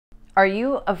Are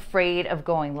you afraid of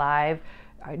going live?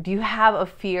 Do you have a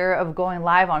fear of going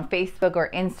live on Facebook or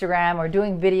Instagram or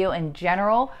doing video in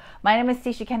general? My name is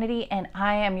Stacia Kennedy and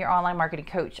I am your online marketing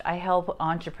coach. I help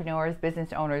entrepreneurs,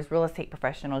 business owners, real estate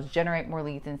professionals generate more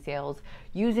leads and sales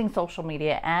using social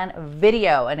media and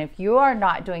video. And if you are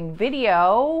not doing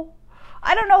video,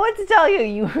 I don't know what to tell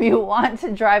you. You want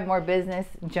to drive more business,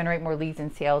 generate more leads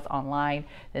and sales online,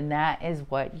 then that is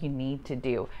what you need to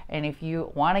do. And if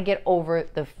you want to get over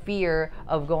the fear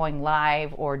of going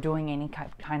live or doing any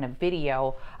kind of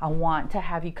video, I want to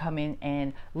have you come in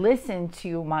and listen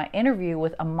to my interview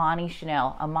with Amani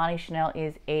Chanel. Amani Chanel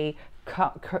is a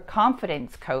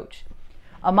confidence coach.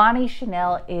 Amani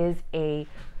Chanel is a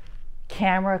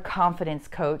camera confidence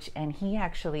coach, and he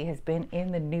actually has been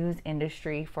in the news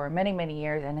industry for many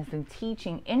years and has been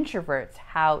teaching introverts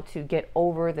how to get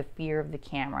over the fear of the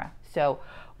camera. So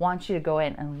want you to go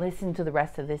in and listen to the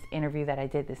rest of this interview that I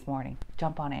did this morning.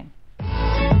 Jump on in.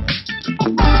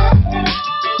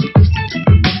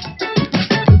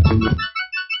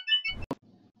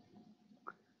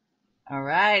 All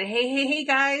right. Hey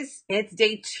guys, it's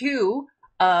day 2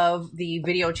 of the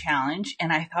video challenge,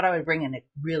 and I thought I would bring in a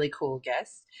really cool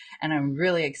guest, and I'm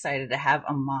really excited to have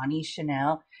Amani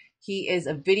Chanel. He is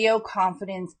a video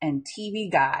confidence and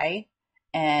TV guy,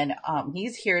 and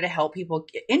he's here to help people,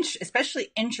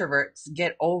 especially introverts,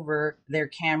 get over their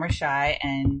camera shy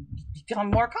and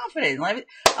become more confident.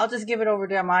 I'll just give it over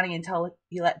to Amani and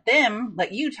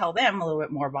let you tell them a little bit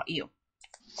more about you.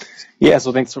 Yeah,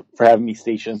 so thanks for having me,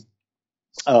 Stacia.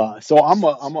 So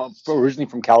I'm originally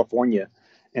from California,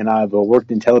 and I've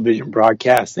worked in television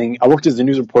broadcasting. I worked as a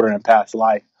news reporter in a past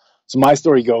life. So my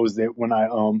story goes that when I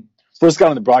first got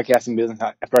in the broadcasting business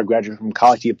after I graduated from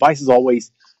college, the advice is always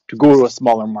to go to a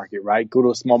smaller market, right? Go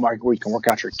to a small market where you can work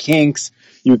out your kinks,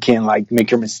 you can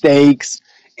make your mistakes,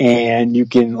 and you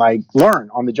can learn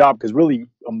on the job. Because really,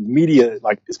 media,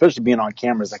 especially being on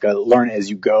camera, is like a learn as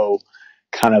you go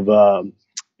kind of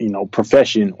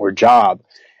profession or job.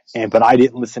 But I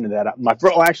didn't listen to that.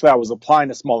 Actually, I was applying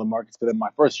to smaller markets, but then my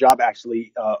first job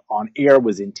actually on air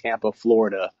was in Tampa,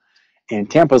 Florida.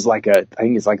 And Tampa's I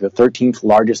think it's the 13th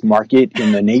largest market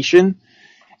in the nation.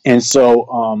 And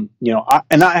so,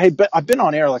 I've been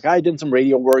on air. I had done some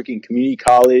radio work in community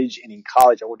college, and in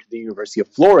college I went to the University of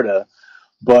Florida.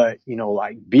 But,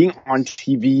 being on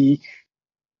TV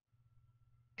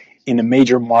in a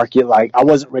major market, I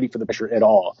wasn't ready for the pressure at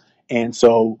all. And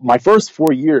so my first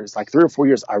 4 years, 3 or 4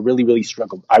 years, I really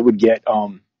struggled. I would get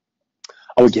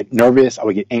nervous. I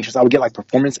would get anxious. I would get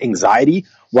performance anxiety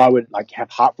where I would have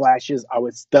hot flashes. I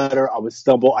would stutter. I would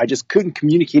stumble. I just couldn't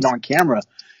communicate on camera.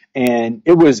 And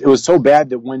it was so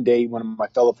bad that one day one of my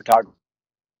fellow photographers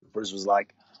was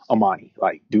like, Amani,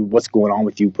 dude, what's going on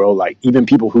with you, bro? Even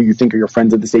people who you think are your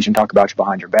friends at the station talk about you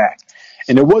behind your back.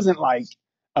 And it wasn't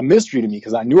a mystery to me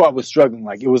because I knew I was struggling.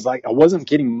 It was I wasn't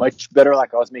getting much better. I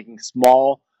was making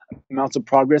small amounts of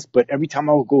progress, but every time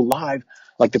I would go live,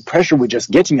 the pressure would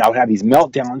just get to me. I would have these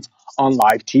meltdowns on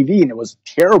live TV, and it was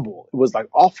terrible. It was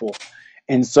awful.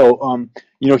 And so,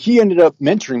 he ended up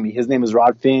mentoring me. His name is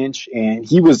Rod Finch, and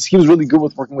he was really good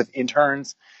with working with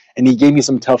interns, and he gave me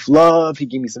some tough love. He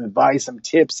gave me some advice, some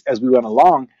tips as we went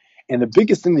along. And the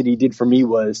biggest thing that he did for me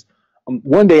was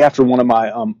one day after one of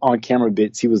my on-camera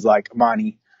bits, he was like,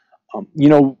 Amani,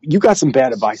 you got some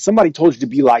bad advice. Somebody told you to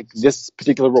be like this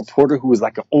particular reporter who was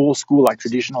an old school,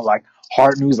 traditional,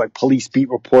 hard news, police beat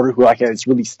reporter who had this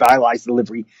really stylized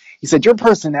delivery. He said, your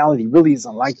personality really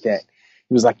isn't like that.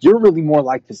 He was you're really more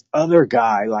like this other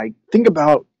guy. Think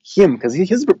about him, because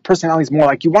his personality is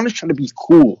more you want to try to be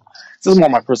cool. This is more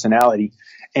my personality.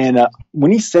 And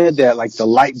when he said that, the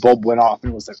light bulb went off,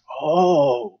 and it was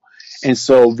oh. And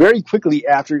so very quickly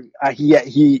after I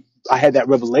had that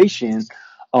revelation,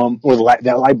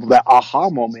 that aha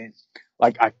moment,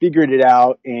 I figured it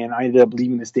out, and I ended up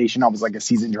leaving the station. I was a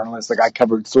seasoned journalist. I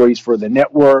covered stories for the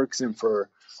networks and for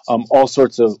all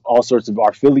sorts of our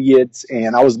affiliates,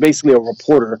 and I was basically a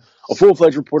reporter, a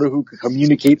full-fledged reporter who could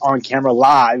communicate on camera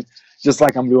live, just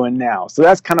like I'm doing now. So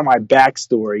that's kind of my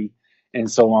backstory. And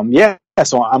so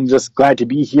so I'm just glad to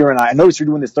be here. And I noticed you're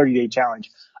doing this 30-day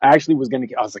challenge. I was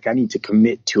I need to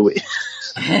commit to it.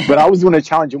 But I was doing a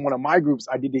challenge in one of my groups.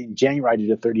 I did it in January. I did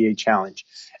a 30-day challenge.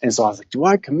 And so I was do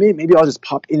I commit? Maybe I'll just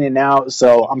pop in and out.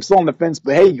 So I'm still on the fence,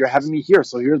 but hey, you're having me here.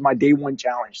 So here's my day 1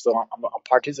 challenge. So I'm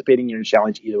participating in your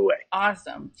challenge either way.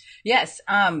 Awesome. Yes.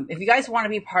 If you guys want to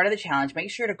be part of the challenge,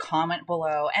 make sure to comment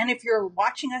below. And if you're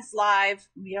watching us live,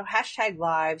 hashtag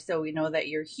live so we know that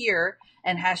you're here,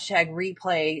 and hashtag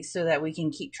replay so that we can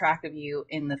keep track of you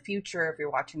in the future if you're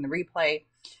watching the replay.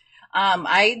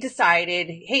 I decided,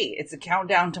 hey, it's a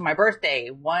countdown to my birthday.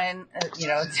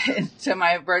 To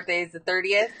my birthday is the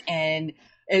 30th, and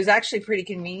it was actually pretty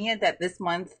convenient that this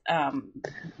month,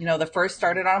 the first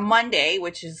started on Monday,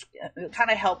 which is it kind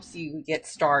of helps you get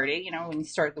started. When you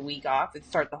start the week off, it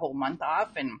start the whole month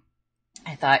off, and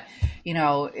I thought,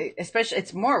 especially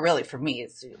it's more really for me.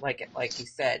 It's like you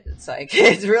said, it's like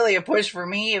it's really a push for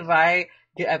me if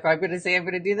I'm going to say I'm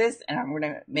going to do this and I'm going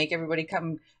to make everybody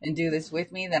come and do this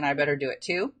with me, then I better do it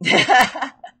too.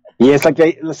 Yeah, it's like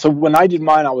so when I did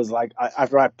mine, I was like,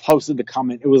 after I posted the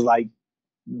comment, it was like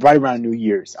right around New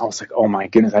Year's. I was like, oh my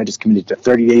goodness, I just committed to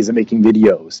 30 days of making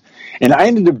videos. And I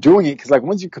ended up doing it because like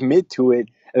once you commit to it,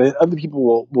 and then other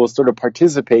people will sort of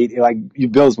participate, like you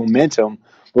build momentum.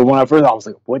 But when I first, I was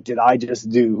like, what did I just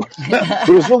do? It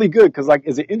was really good because like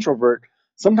as an introvert,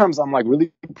 sometimes I'm like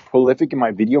really prolific in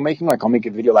my video making. Like I'll make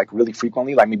a video like really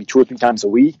frequently, like maybe 2 or 3 times a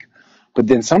week. But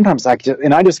then sometimes I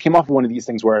just came off of one of these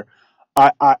things where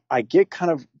I get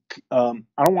kind of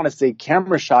I don't want to say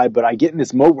camera shy, but I get in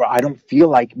this mode where I don't feel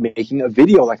like making a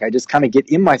video. Like I just kind of get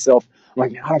in myself. I'm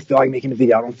like, I don't feel like making a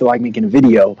video. I don't feel like making a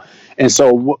video. And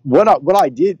so what I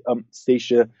did,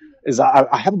 Stacia, is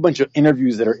I have a bunch of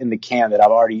interviews that are in the can that I've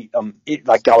already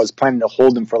like I was planning to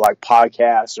hold them for like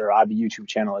podcasts, or I have a YouTube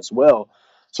channel as well.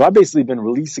 So I've basically been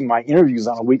releasing my interviews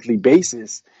on a weekly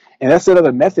basis. And that's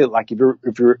another method. Like if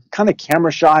you're kind of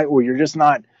camera shy, or you're just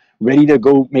not ready to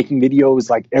go making videos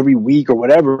like every week or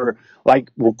whatever,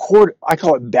 like record, I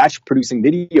call it batch producing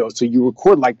videos. So you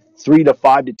record like 3 to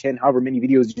 5 to 10, however many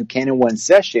videos you can in one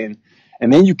session,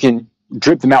 and then you can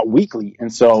drip them out weekly.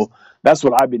 And so that's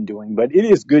what I've been doing. But it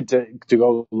is good to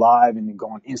go live and go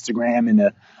on Instagram.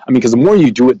 And because the more you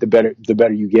do it, the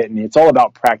better you get. And it's all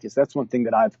about practice. That's one thing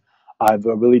that I've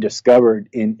really discovered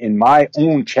in my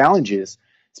own challenges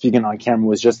speaking on camera,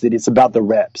 was just that it's about the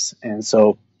reps. And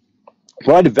so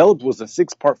what I developed was a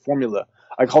 6-part formula.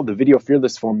 I called the Video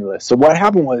Fearless formula. So what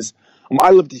happened was, I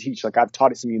love to teach. Like I've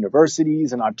taught at some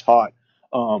universities, and I've taught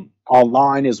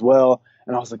online as well.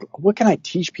 And I was like, what can I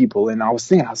teach people? And I was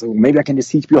thinking, well, maybe I can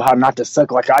just teach people how not to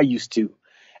suck like I used to.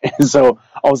 And so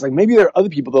I was like, maybe there are other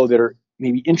people though that are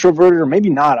maybe introverted or maybe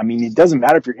not. I mean, it doesn't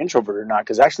matter if you're introverted or not,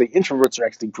 because actually introverts are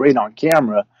actually great on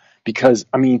camera, because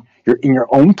you're in your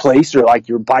own place, or like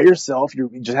you're by yourself,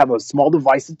 you just have a small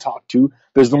device to talk to,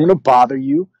 there's no one to bother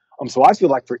you. So I feel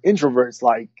like for introverts,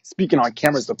 like speaking on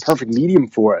camera is the perfect medium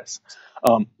for us.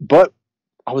 But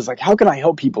I was like, how can I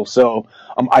help people? So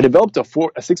I developed a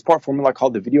 6-part formula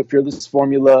called the Video Fearless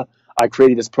formula. I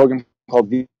created this program called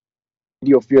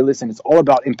Video Fearless, and it's all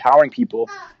about empowering people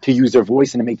to use their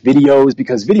voice and to make videos,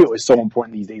 because video is so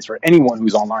important these days for anyone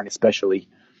who's online, especially.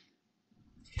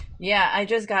 Yeah, I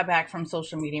just got back from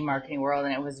social media marketing world,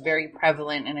 and it was very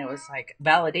prevalent, and it was like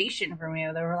validation for me.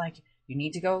 They were like, you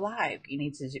need to go live. You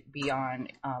need to be on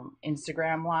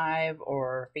Instagram Live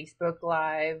or Facebook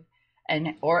Live,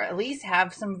 or at least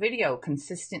have some video.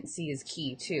 Consistency is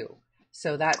key too.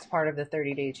 So that's part of the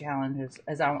 30-day challenge,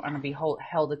 as I want to be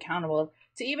held accountable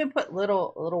to even put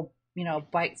little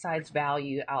bite-sized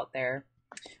value out there.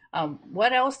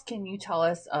 What else can you tell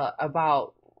us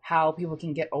about how people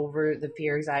can get over the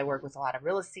fears? I work with a lot of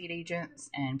real estate agents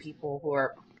and people who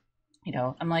are,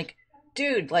 I'm like,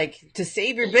 dude, like to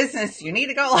save your business, you need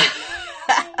to go.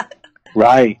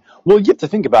 Right. Well, you have to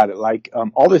think about it. Like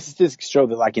all the statistics show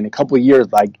that like in a couple of years,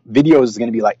 like video is going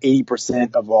to be like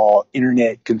 80% of all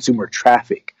internet consumer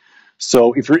traffic.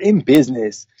 So if you're in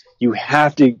business, you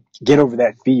have to get over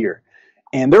that fear.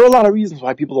 And there are a lot of reasons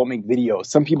why people don't make videos.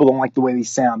 Some people don't like the way they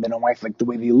sound. They don't like the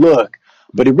way they look.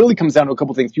 But it really comes down to a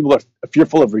couple of things. People are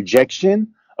fearful of rejection,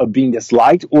 of being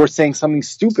disliked, or saying something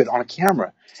stupid on a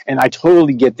camera. And I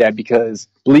totally get that, because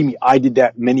believe me, I did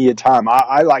that many a time.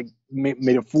 I like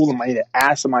made a fool of made an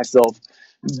ass of myself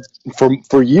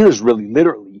for years, really,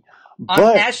 literally.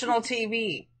 On national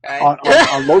TV, right?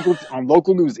 on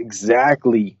local news,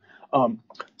 exactly. But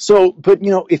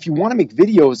if you want to make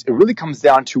videos, it really comes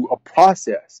down to a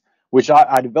process, which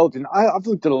I developed, and I've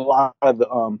looked at a lot of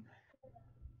the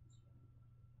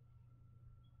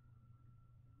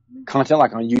content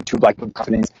like on YouTube, like with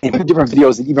confidence, and different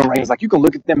videos that even range, like you can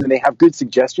look at them and they have good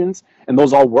suggestions and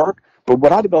those all work. But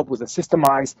what I developed was a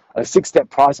 6-step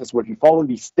process where if you follow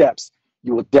these steps,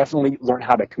 you will definitely learn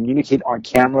how to communicate on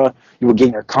camera. You will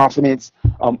gain your confidence.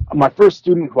 My first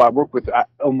student who I worked with,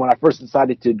 when I first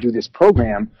decided to do this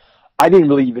program, I didn't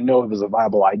really even know it was a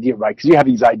viable idea, right? Because you have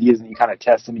these ideas and you kind of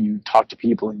test them and you talk to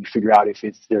people and you figure out if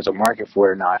there's a market for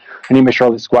it or not. Her name is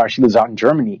Charlotte Squire. She lives out in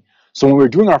Germany. So when we were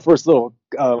doing our first little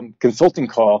consulting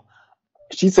call,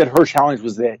 she said her challenge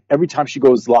was that every time she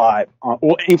goes live,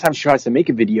 or anytime she tries to make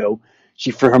a video,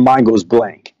 her mind goes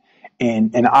blank.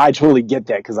 And I totally get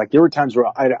that, because like there were times where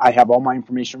I have all my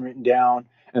information written down,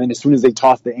 and then as soon as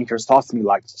the anchors toss to me,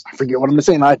 like I forget what I'm gonna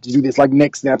say, and I have to do this like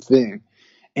next snap thing,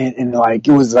 and like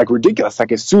it was like ridiculous.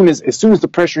 Like as soon as the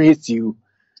pressure hits you,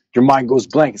 your mind goes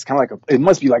blank. It's kind of like it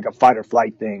must be like a fight or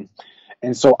flight thing.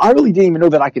 And so I really didn't even know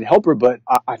that I could help her, but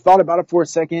I thought about it for a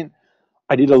second.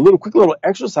 I did a quick little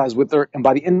exercise with her, and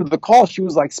by the end of the call, she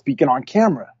was like speaking on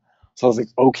camera. So I was like,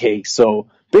 okay, so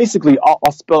basically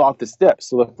I'll spell out the steps.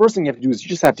 So the first thing you have to do is you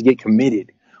just have to get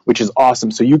committed, which is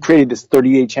awesome. So you created this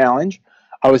 30-day challenge.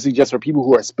 I would suggest for people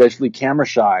who are especially camera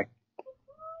shy,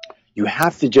 you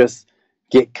have to just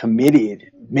get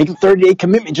committed. Make a 30-day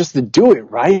commitment just to do it,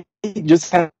 right? You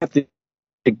just have to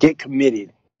get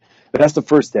committed. But that's the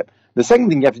first step. The second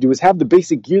thing you have to do is have the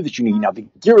basic gear that you need. Now, the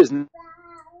gear is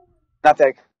not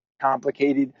that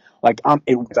complicated. Like I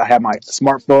have my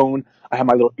smartphone, I have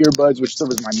my little earbuds, which serve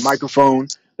as my microphone.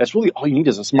 That's really all you need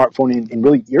is a smartphone and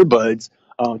really earbuds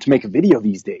to make a video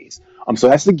these days. So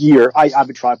that's the gear. I have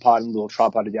a tripod and a little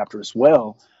tripod adapter as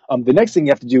well. The next thing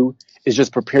you have to do is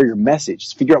just prepare your message.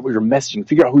 Just figure out what you're messaging.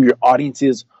 Figure out who your audience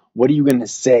is. What are you going to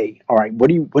say? All right. What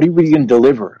are you going to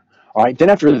deliver? All right. Then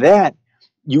after that,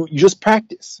 you just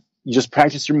practice. You just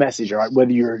practice your message. All right.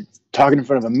 Whether you're talking in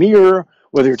front of a mirror,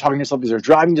 whether you're talking to yourself as you're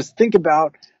driving, just think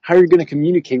about how you're going to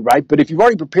communicate, right? But if you've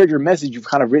already prepared your message, you've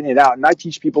kind of written it out. And I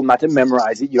teach people not to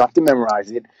memorize it. You don't have to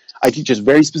memorize it. I teach a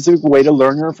very specific way to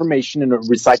learn your information and to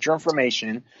recite your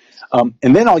information.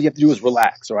 And then all you have to do is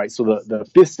relax, all right? So the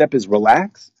fifth step is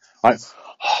relax. All right?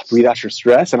 Breathe out your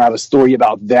stress. And I have a story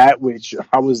about that, which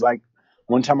I was like,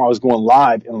 one time I was going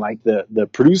live, and like the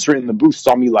producer in the booth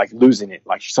saw me like losing it.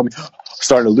 Like she saw me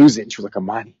starting to lose it. And she was like,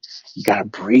 Amani, you got to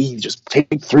breathe. Just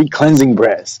take 3 cleansing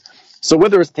breaths. So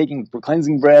whether it's taking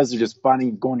cleansing breaths or just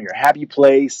going to your happy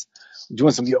place,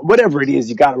 doing something, whatever it is,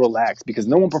 you got to relax, because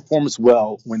no one performs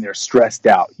well when they're stressed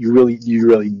out. You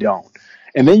really don't.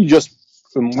 And then you just,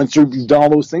 once you've done all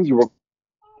those things, you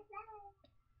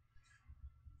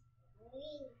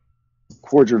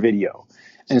record your video.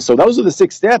 And so those are the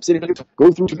 6 steps. And if you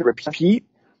go through and repeat,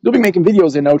 you'll be making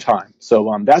videos in no time.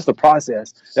 So that's the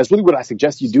process. That's really what I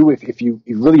suggest you do if you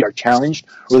really are challenged,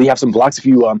 really have some blocks, if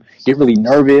you get really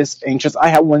nervous, anxious. I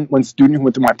had one student who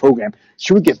went through my program.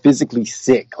 She would get physically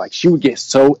sick. Like she would get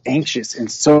so anxious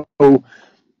and so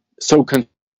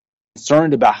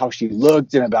concerned about how she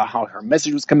looked and about how her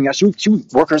message was coming out. She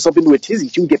would work herself into a tizzy.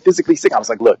 She would get physically sick. I was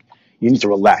like, look, you need to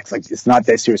relax. Like, it's not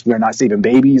that serious. We are not saving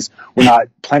babies. We're not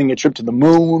planning a trip to the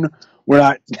moon. We're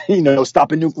not,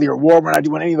 stopping nuclear war. We're not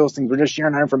doing any of those things. We're just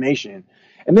sharing our information.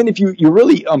 And then if you're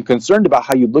really concerned about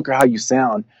how you look or how you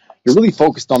sound, you're really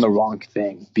focused on the wrong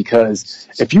thing. Because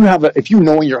if you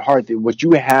know in your heart that what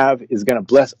you have is going to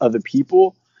bless other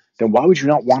people, then why would you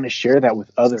not want to share that with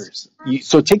others?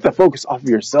 So take the focus off of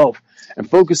yourself and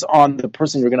focus on the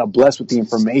person you're going to bless with the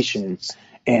information.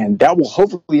 And that will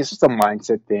hopefully, it's just a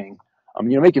mindset thing.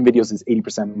 Making videos is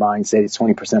 80% mindset, it's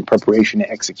 20% preparation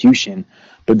and execution.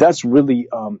 But that's really,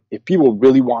 if people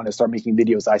really want to start making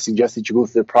videos, I suggest that you go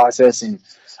through the process. And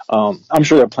I'm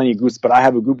sure there are plenty of groups, but I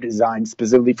have a group designed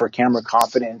specifically for camera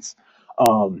confidence.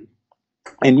 And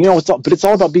it's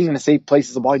all about being in a safe place.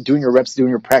 It's about doing your reps,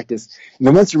 doing your practice. And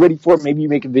then once you're ready for it, maybe you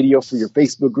make a video for your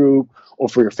Facebook group or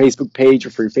for your Facebook page or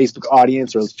for your Facebook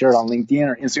audience, or share it on LinkedIn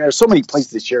or Instagram. There's so many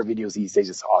places to share videos these days.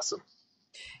 It's awesome.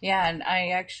 Yeah, and I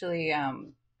actually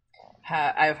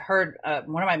I've heard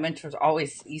one of my mentors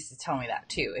always used to tell me that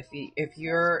too. If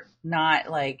you're not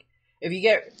like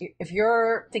if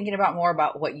you're thinking about more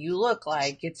about what you look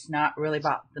like, it's not really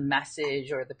about the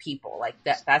message or the people. Like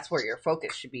that's where your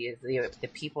focus should be, is the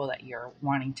people that you're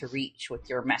wanting to reach with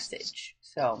your message.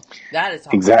 So that is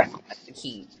exactly the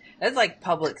key. That's like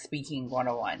public speaking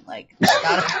 101. Like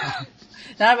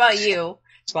not about you,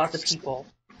 it's about the people.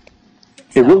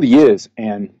 It really is.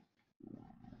 And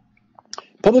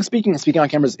public speaking and speaking on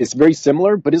cameras is very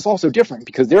similar, but it's also different,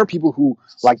 because there are people who,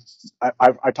 like,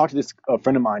 I talked to this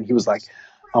friend of mine. He was like,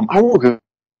 I work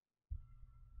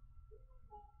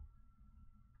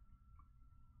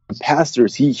with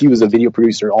pastors. He was a video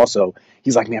producer also.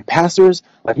 He's like, man, pastors,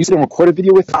 like, you sit and record a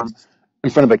video with them in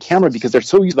front of a camera because they're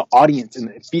so used to the audience and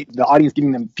the audience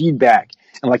giving them feedback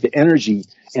and like the energy.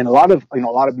 And a lot of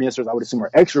ministers, I would assume,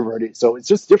 are extroverted. So it's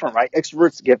just different, right?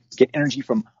 Extroverts get energy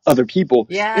from other people.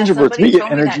 Yeah, introverts, we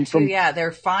get energy from. Yeah,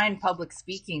 they're fine public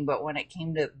speaking, but when it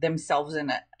came to themselves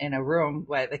in a room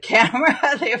with the camera,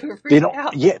 they were freaked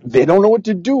out. Yeah, they don't know what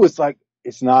to do. It's like,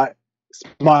 it's not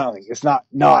smiling, it's not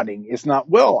nodding, it's not,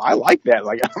 well, I like that.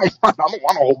 Like, I don't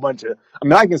want a whole bunch of.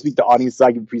 I can speak to audience.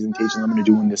 I give presentations. I'm going to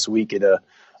do one this week at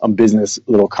a business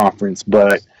little conference,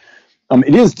 but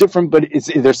It is different, but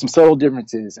there's some subtle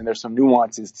differences and there's some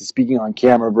nuances to speaking on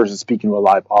camera versus speaking to a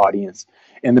live audience.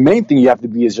 And the main thing you have to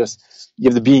be is just you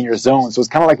have to be in your zone. So it's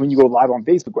kind of like when you go live on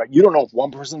Facebook, right? You don't know if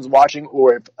one person's watching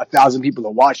or if 1,000 people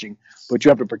are watching, but you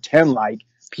have to pretend like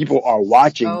people are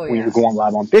watching when you're going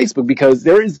live on Facebook, because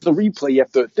there is the replay you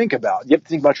have to think about. You have to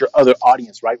think about your other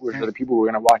audience, right? Which are the people who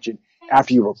are going to watch it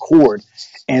after you record.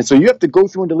 And so you have to go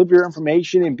through and deliver your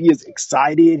information and be as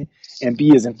excited and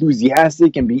be as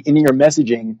enthusiastic and be in your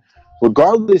messaging,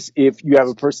 regardless if you have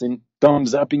a person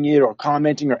thumbs upping it or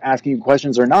commenting or asking you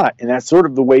questions or not. And that's sort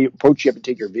of the way approach you have to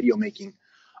take your video making.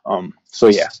 So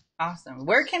yeah. Awesome.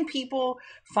 Where can people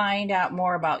find out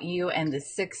more about you and the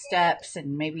 6 steps,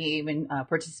 and maybe even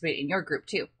participate in your group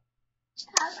too?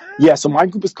 Yeah, so my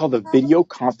group is called the Video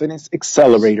Confidence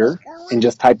Accelerator, and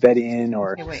just type that in,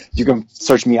 or you can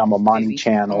search me on Amani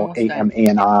channel,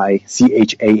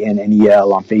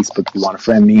 AMANICHANNEL on Facebook if you want to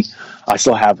friend me. I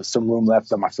still have some room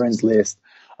left on my friends list.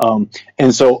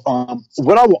 And so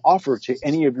what I will offer to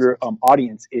any of your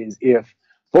audience is, if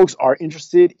folks are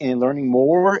interested in learning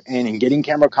more and in getting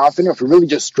camera confident, if you're really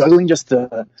just struggling just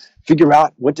to figure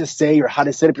out what to say or how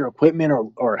to set up your equipment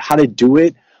or how to do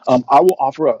it, I will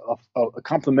offer a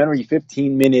complimentary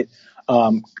 15-minute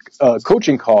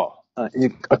coaching call,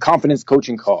 a confidence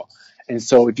coaching call. And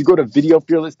so if you go to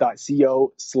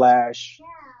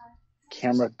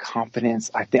videofearless.co/camera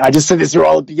confidence, I think I just said this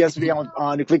all yesterday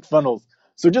on the ClickFunnels.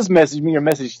 So just message me or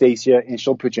message Stacia and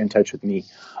she'll put you in touch with me.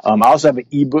 I also have an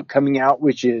ebook coming out,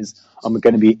 which is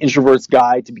going to be an Introverts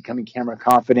Guide to Becoming Camera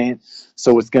Confident.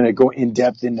 So it's going to go in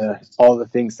depth into all the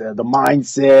things, the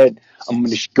mindset. I'm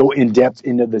going to go in depth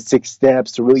into the 6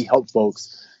 steps to really help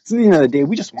folks. So at the end of the day,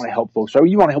 we just want to help folks, right?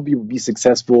 We want to help people be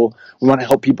successful. We want to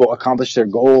help people accomplish their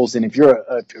goals. And if you're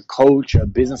a coach, a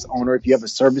business owner, if you have a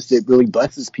service that really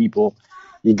blesses people,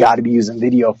 you got to be using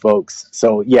video, folks.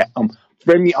 So yeah,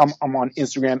 friend me. I'm on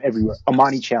Instagram everywhere.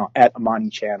 Amani channel, at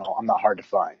Amani channel. I'm not hard to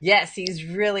find. Yes, he's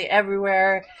really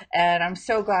everywhere, and I'm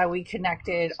so glad we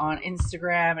connected on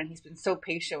Instagram. And he's been so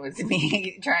patient with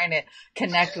me trying to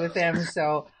connect with him.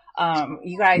 So,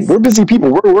 you guys, we're busy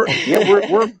people.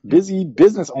 We're busy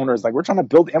business owners. Like, we're trying to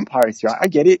build empires here. I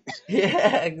get it.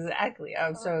 Yeah, exactly.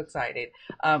 I'm so excited.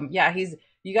 Yeah,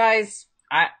 you guys.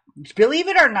 Believe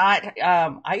it or not,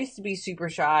 I used to be super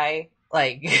shy.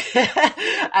 Like,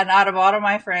 and out of all of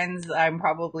my friends, I'm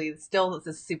probably still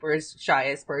the super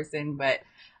shyest person, but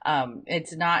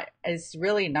it's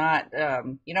really not,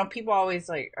 people always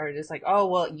are just like, oh,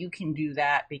 well, you can do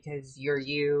that because you're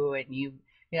you, and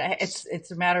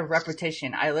it's a matter of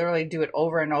repetition. I literally do it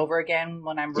over and over again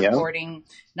when I'm recording,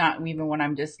 not even when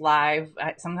I'm just live.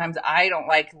 Sometimes I don't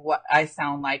like what I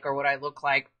sound like or what I look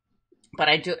like, but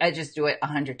I just do it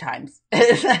 100 times.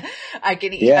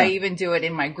 I even do it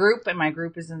in my group, and my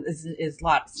group is a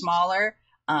lot smaller.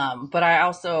 But I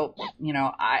also,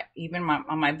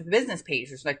 on my business page,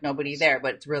 there's like nobody there,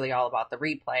 but it's really all about the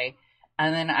replay.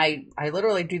 And then I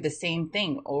literally do the same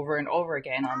thing over and over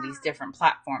again on these different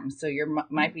platforms. So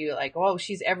might be like, oh,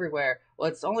 she's everywhere.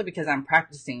 Well, it's only because I'm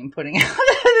practicing and putting out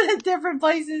in different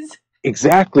places.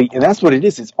 Exactly. And that's what it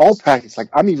is. It's all practice. Like,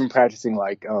 I'm even practicing,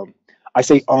 like, I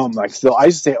say still. I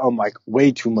used to say like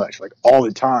way too much, like all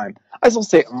the time. I still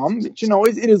say but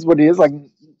it is what it is. Like,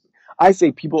 I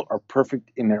say people are perfect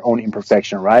in their own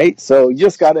imperfection, right? So you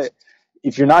just gotta,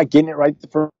 if you're not getting it right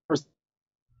the first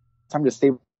time, just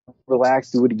stay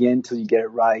relaxed, do it again until you get it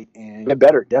right, and get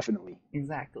better. Definitely.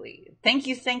 Exactly. Thank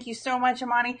you so much,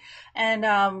 Amani. And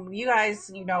you guys,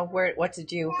 what to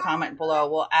do. Comment below.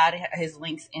 We'll add his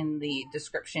links in the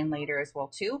description later as well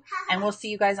too. And we'll see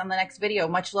you guys on the next video.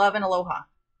 Much love and aloha.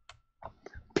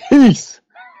 Peace.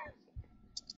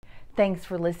 Thanks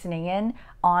for listening in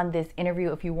on this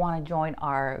interview. If you want to join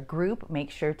our group,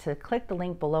 make sure to click the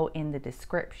link below in the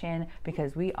description,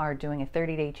 because we are doing a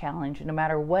 30-day challenge. No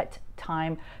matter what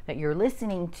time that you're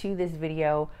listening to this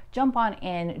video, jump on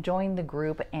in, join the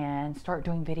group, and start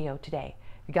doing video today.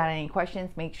 If you got any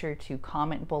questions, make sure to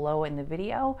comment below in the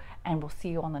video, and we'll see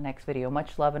you on the next video.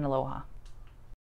 Much love and aloha.